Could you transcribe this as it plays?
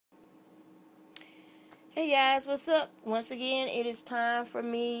Hey guys, what's up? Once again, it is time for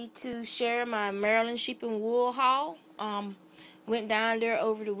me to share my Maryland sheep and wool haul. Went down there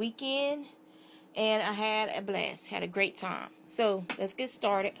over the weekend and I had a blast, had a great time. So let's get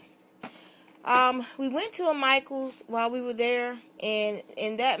started. We went to a Michael's while we were there, and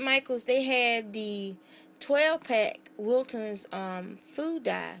in that Michael's they had the 12-pack Wilton's food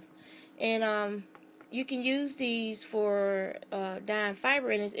dyes, and you can use these for dyeing fiber,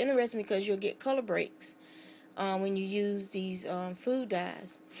 and it's interesting because you'll get color breaks when you use these food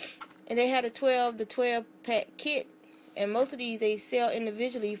dyes. And they had the 12-pack kit, and most of these they sell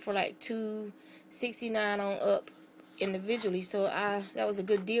individually for like $2.69 on up individually. So that was a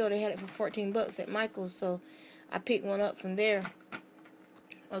good deal. They had it for $14 at Michael's, so I picked one up from there.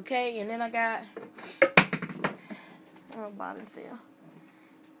 Okay, and then I got bottom fell.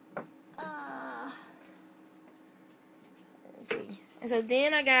 Let me see. And so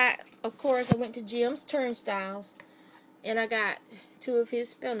then I got, of course, I went to Jim's Turnstiles, and I got 2 of his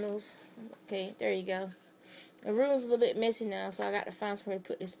spindles. Okay, there you go. The room's a little bit messy now, so I got to find somewhere to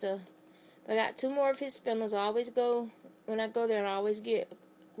put this stuff. But I got 2 more of his spindles. I always go, when I go there, I always get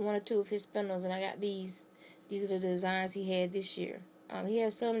 1 or 2 of his spindles, and I got these. These are the designs he had this year. He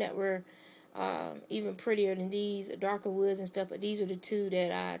had some that were even prettier than these, darker woods and stuff, but these are the 2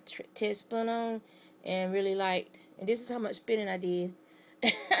 that I test spun on and really liked. And this is how much spinning I did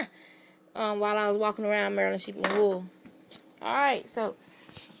while I was walking around Maryland sheep and wool. Alright, so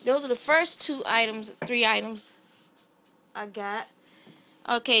those are the first 3 items I got.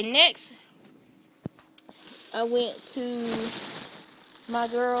 Okay, next I went to my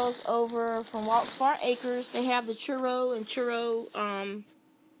girls over from Walks Far Acres. They have the churro and churro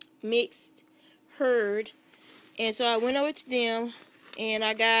mixed herd, and so I went over to them, and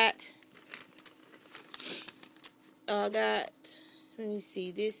I got let me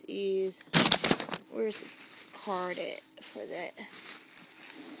see, this is, where's the card at for that?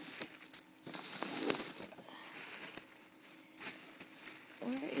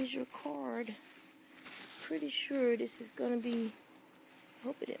 Where is your card? Pretty sure this is gonna be, I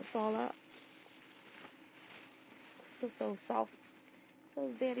hope it didn't fall out. It's still so soft. So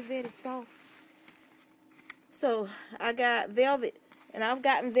very, very soft. So I got Velvet, and I've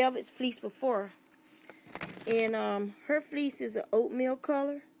gotten Velvet's fleece before. And her fleece is an oatmeal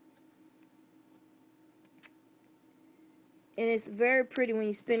color. And it's very pretty when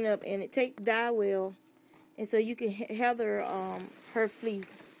you spin it up, and it takes dye well. And so you can heather her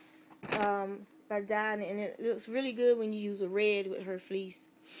fleece by dyeing it, and it looks really good when you use a red with her fleece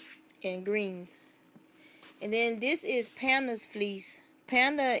and greens. And then this is Panda's fleece.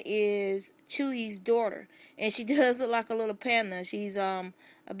 Panda is Chewy's daughter, and she does look like a little panda. She's a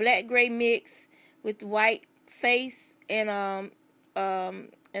black-gray mix with white face and a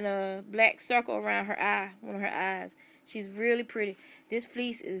black circle around her eye, one of her eyes. She's really pretty. This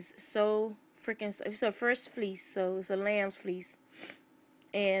fleece is so freaking, it's her first fleece, so it's a lamb's fleece,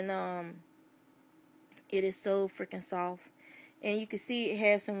 and it is so freaking soft. And you can see it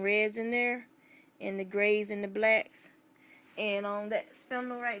has some reds in there, and the grays and the blacks. And on that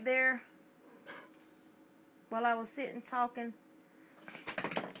spindle right there, while I was sitting talking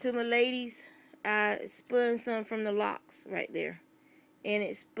to my ladies, I spun some from the locks right there, and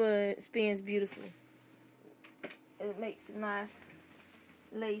it spins beautifully. It makes a nice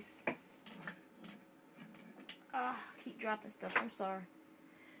lace. Keep dropping stuff, I'm sorry.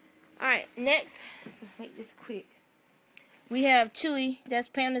 Alright, next, so make this quick. We have Chewy, that's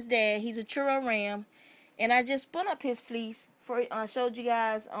Panda's dad. He's a churro ram, and I just spun up his fleece. I showed you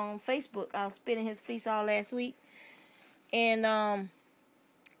guys on Facebook. I was spinning his fleece all last week, and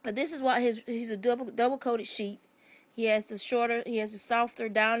but this is what he's a double coated sheep. He has the softer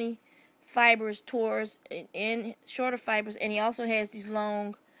downy fibers towards and shorter fibers, and he also has these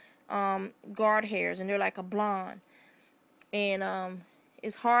long guard hairs, and they're like a blonde. And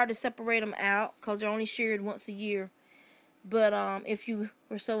it's hard to separate them out because they're only sheared once a year. But if you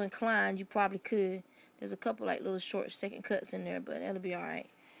were so inclined, you probably could. There's a couple like little short second cuts in there, but that'll be alright.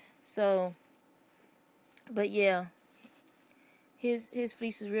 So, but yeah, his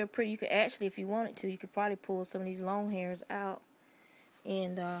fleece is real pretty. You could actually, if you wanted to, you could probably pull some of these long hairs out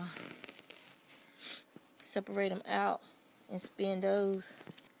and separate them out and spin those.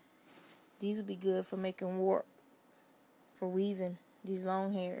 These would be good for making warp, for weaving these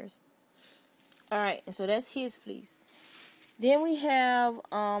long hairs. Alright, and so that's his fleece. Then we have,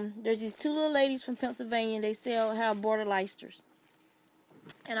 there's these 2 little ladies from Pennsylvania. They have border lysters.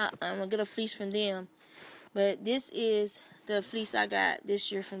 And I'm going to get a fleece from them. But this is the fleece I got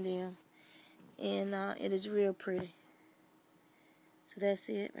this year from them. And it is real pretty. So that's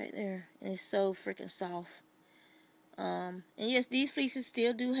it right there. And it's so freaking soft. And yes, these fleeces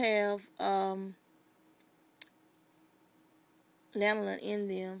still do have lanolin in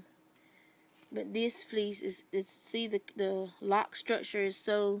them. But this fleece is, see, the lock structure is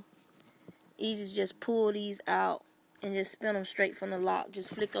so easy to just pull these out and just spin them straight from the lock.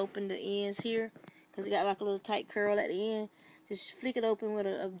 Just flick open the ends here, because it got like a little tight curl at the end. Just flick it open with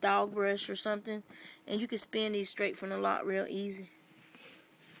a dog brush or something, and you can spin these straight from the lock real easy.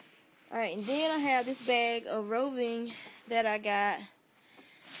 Alright, and then I have this bag of roving that I got,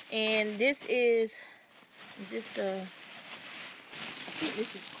 and this is this the, I think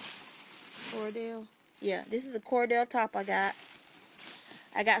this is Cordell. Yeah, this is the Cordell top I got.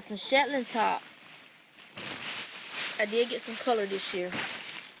 I got some Shetland top. I did get some color this year.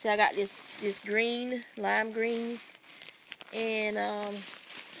 So I got this green, lime greens, and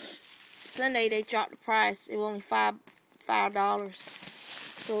Sunday they dropped the price. It was only $5.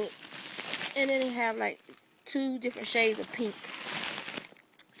 So, and then they have like 2 different shades of pink.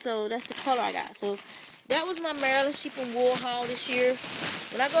 So that's the color I got. So that was my Maryland Sheep and Wool haul this year.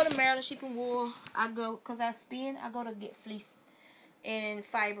 When I go to Maryland Sheep and Wool, I go, because I go to get fleece and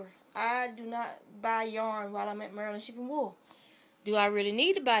fiber. I do not buy yarn while I'm at Maryland Sheep and Wool. Do I really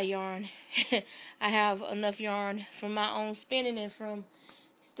need to buy yarn? I have enough yarn from my own spinning and from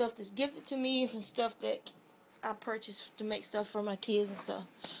stuff that's gifted to me, and from stuff that I purchased to make stuff for my kids and stuff.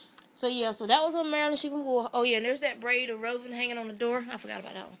 So yeah, so that was on Maryland Sheep and Wool. Oh yeah, and there's that braid of roving hanging on the door. I forgot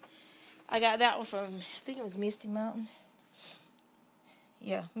about that one. I got that one from, I think it was Misty Mountain.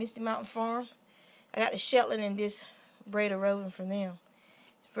 Yeah, Misty Mountain Farm. I got the Shetland and this braid of roving from them.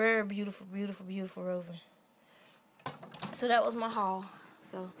 Very beautiful, beautiful, beautiful roving. So that was my haul.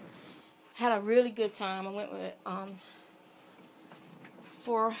 So had a really good time. I went with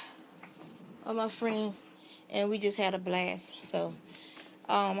 4 of my friends, and we just had a blast. So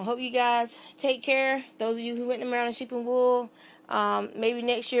I hope you guys take care. Those of you who went to Maryland Sheep and Wool, maybe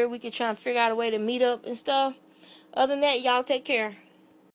next year we could try and figure out a way to meet up and stuff. Other than that, y'all take care.